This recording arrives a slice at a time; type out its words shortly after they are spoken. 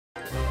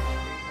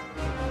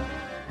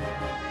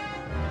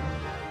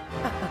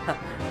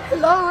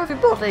Hello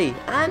everybody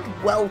and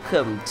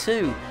welcome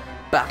to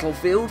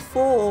Battlefield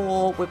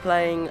 4. We're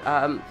playing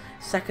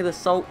Second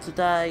Assault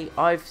today.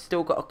 I've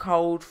still got a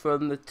cold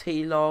from the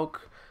T-log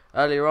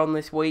earlier on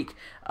this week.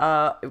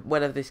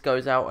 Whenever this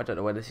goes out, I don't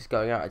know when this is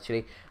going out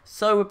actually.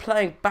 So we're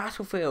playing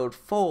Battlefield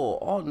 4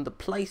 on the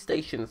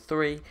PlayStation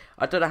 3.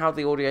 I don't know how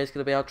the audio is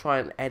going to be. I'll try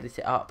and edit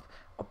it up,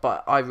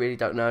 but I really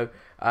don't know.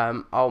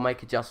 I'll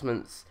make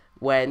adjustments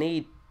where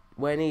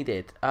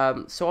needed.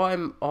 So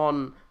I'm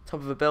on top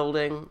of a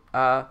building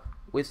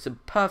with some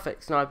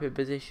perfect sniping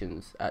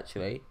positions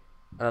actually,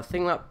 and I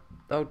think that,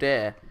 oh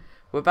dear,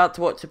 we're about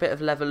to watch a bit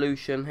of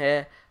Levolution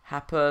here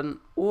happen.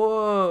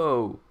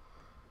 Whoa!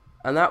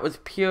 And that was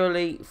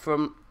purely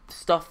from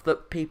stuff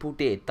that people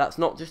did. That's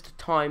not just a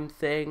time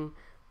thing.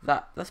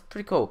 That's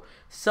pretty cool.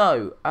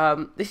 So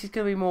this is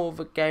going to be more of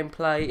a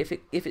gameplay.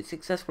 If it's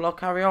successful, I'll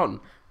carry on.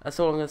 That's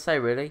all I'm going to say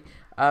really.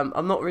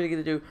 I'm not really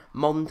going to do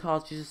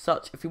montages as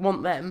such. If you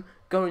want them,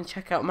 go and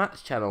check out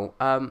Matt's channel.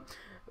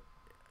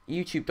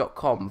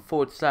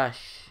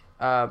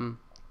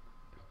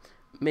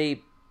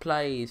 YouTube.com/me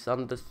plays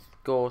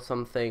 _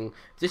 something.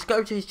 Just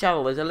go to his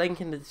channel. There's a link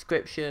in the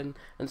description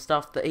and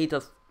stuff that he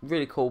does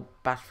really cool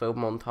Battlefield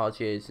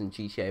montages and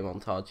GTA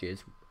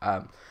montages.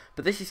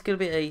 But this is going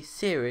to be a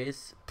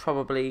series,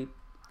 probably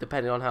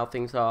depending on how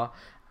things are,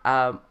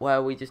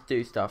 where we just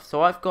do stuff.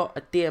 So I've got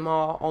a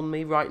DMR on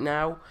me right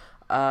now.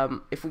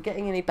 If we're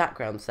getting any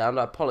background sound,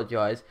 I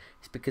apologise.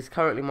 It's because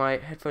currently my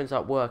headphones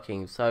aren't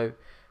working, so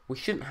we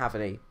shouldn't have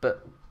any.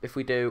 But if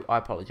we do, I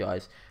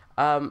apologise.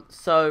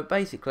 So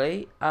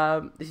basically,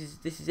 this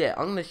is it.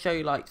 I'm going to show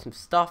you like some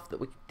stuff that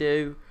we could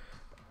do.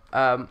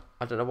 I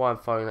don't know why I'm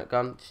firing that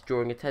gun, just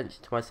drawing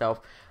attention to myself.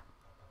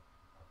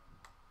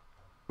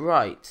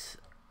 Right.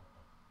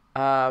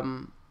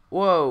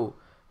 Whoa.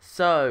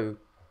 So,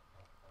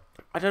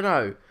 I don't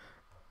know.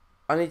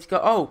 I need to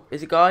go. Oh,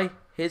 there's a guy.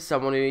 Here's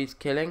someone who he's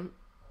killing.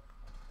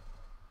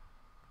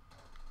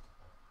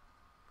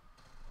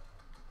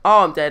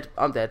 Oh, I'm dead.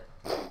 I'm dead.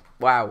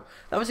 Wow,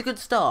 that was a good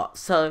start.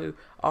 So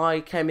I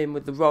came in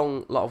with the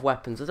wrong lot of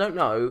weapons. I don't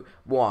know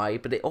why,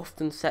 but it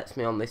often sets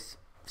me on this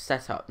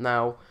setup.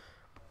 Now,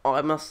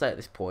 I must say at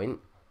this point,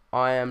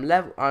 I'm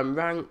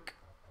rank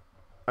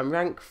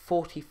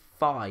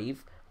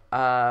 45,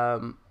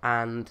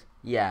 and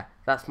yeah,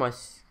 that's my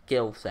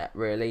skill set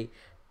really.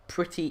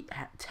 Pretty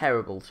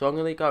terrible. So I'm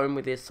going to go in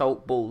with the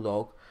Assault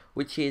Bulldog,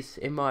 which is,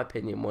 in my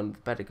opinion, one of the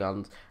better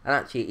guns, and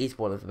actually it is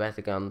one of the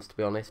better guns to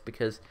be honest,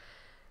 because,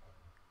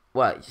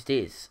 well, it just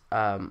is.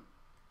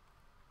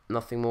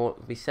 Nothing more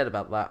to be said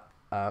about that.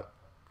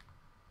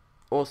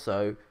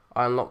 Also,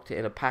 I unlocked it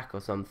in a pack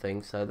or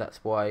something, so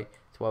that's why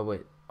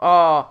we're.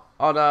 Oh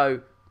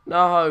no,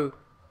 no!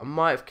 I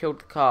might have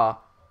killed the car.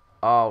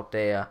 Oh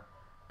dear.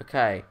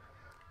 Okay.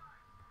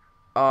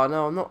 Oh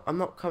no, I'm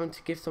not coming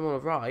to give someone a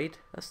ride.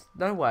 That's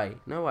no way.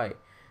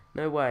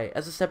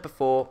 As I said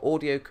before,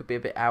 audio could be a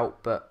bit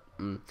out, but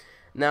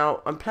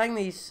now I'm playing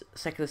these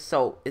Second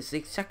Assault. It's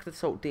the Second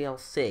Assault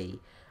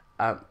DLC.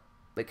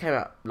 That came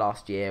out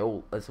last year,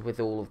 as with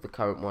all of the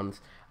current ones,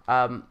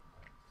 and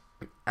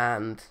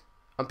I'm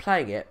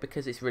playing it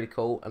because it's really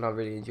cool and I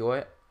really enjoy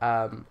it.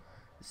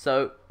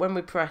 So when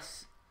we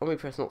press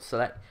not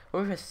select,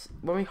 when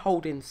we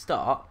hold in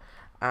start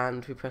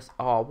and we press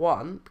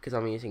R1 because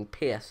I'm using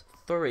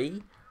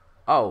PS3.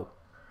 Oh,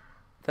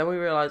 then we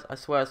realise, I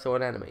swear I saw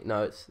an enemy.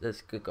 No,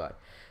 there's a good guy.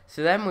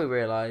 So then we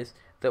realise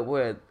that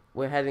we're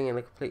heading in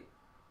the complete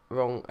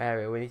wrong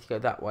area. We need to go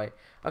that way.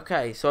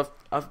 Okay, so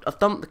I've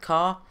dumped the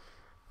car.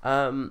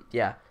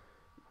 Yeah,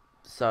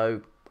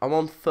 so I'm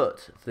on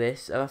foot for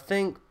this, and I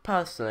think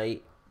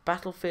personally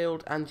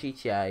Battlefield and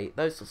GTA,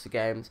 those sorts of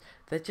games,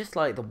 they're just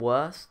like the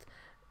worst.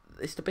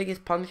 It's the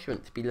biggest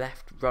punishment to be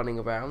left running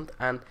around,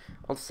 and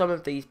on some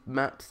of these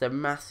maps they're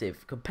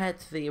massive compared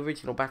to the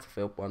original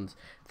Battlefield ones.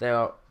 They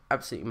are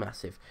absolutely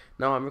massive.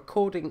 Now I'm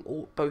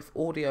recording both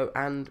audio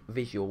and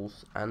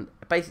visuals, and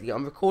basically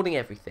I'm recording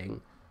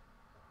everything.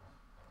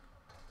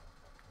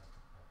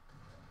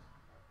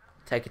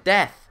 Take a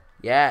death,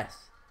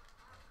 yes.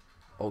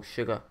 Oh,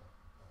 sugar.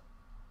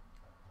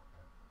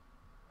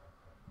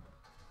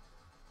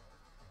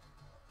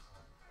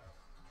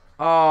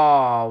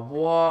 Oh,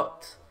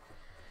 what?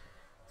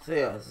 So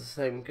yeah, it's the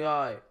same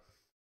guy.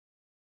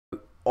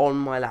 On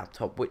my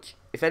laptop, which,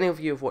 if any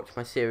of you have watched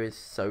my series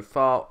so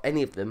far,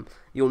 any of them,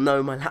 you'll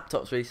know my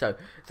laptop's really slow.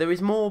 There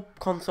is more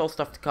console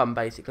stuff to come,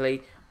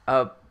 basically.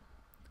 And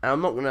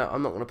I'm not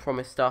gonna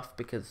promise stuff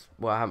because,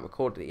 well, I haven't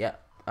recorded it yet.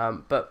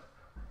 But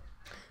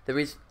there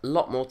is a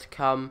lot more to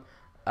come.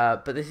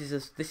 But this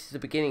is the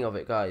beginning of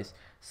it, guys.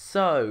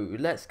 So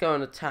let's go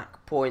and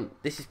attack point.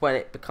 This is when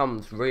it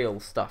becomes real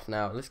stuff.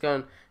 Now let's go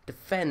and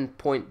defend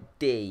point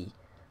D.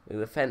 We'll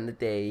defend the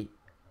D.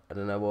 I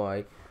don't know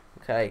why.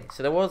 Okay,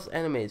 so there was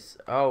enemies.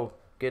 Oh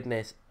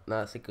goodness,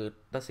 no,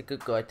 that's a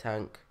good guy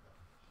tank.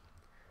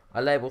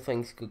 I label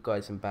things good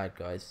guys and bad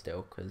guys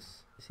still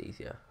because it's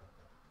easier.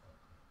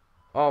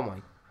 Oh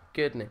my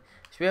goodness,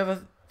 should we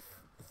ever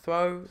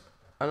throw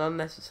an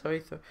unnecessary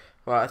throw?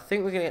 Right, I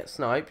think we're gonna get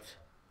sniped.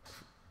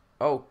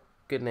 Oh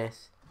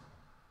goodness.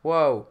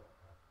 Whoa.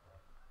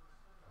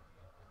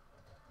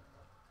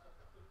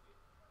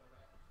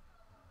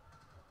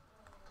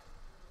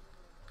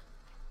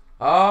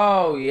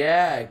 Oh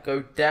yeah,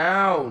 go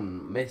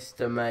down,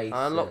 Mr. Mason.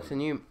 I unlocked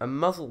a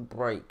muzzle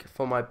brake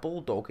for my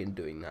bulldog in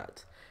doing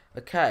that.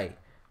 Okay.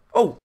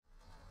 Oh!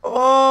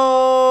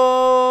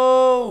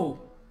 Oh!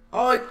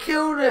 Oh, I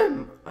killed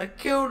him! I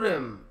killed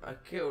him! I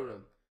killed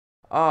him.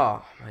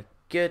 Oh, my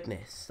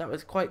goodness. That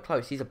was quite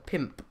close. He's a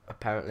pimp,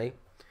 apparently.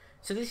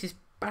 So this is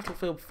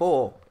Battlefield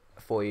 4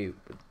 for you.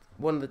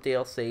 One of the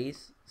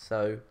DLCs.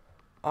 So,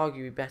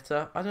 arguably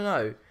better. I don't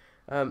know.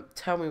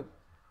 Tell me...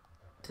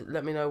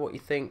 Let me know what you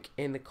think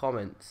in the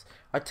comments.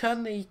 I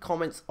turned the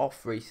comments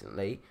off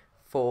recently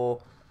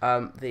for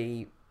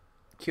the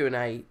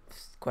Q&A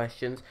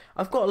questions.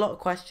 I've got a lot of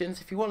questions.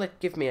 If you want to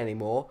give me any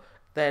more,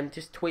 then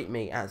just tweet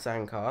me at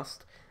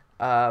Zancast.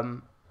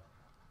 And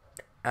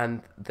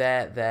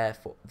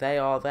they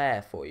are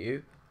there for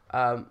you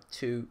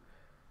to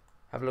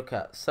have a look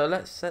at. So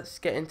let's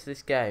get into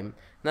this game.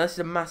 Now this is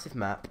a massive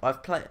map.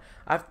 I've played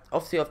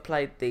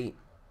the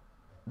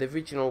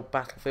original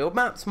Battlefield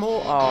maps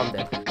more. Oh, I'm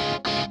dead.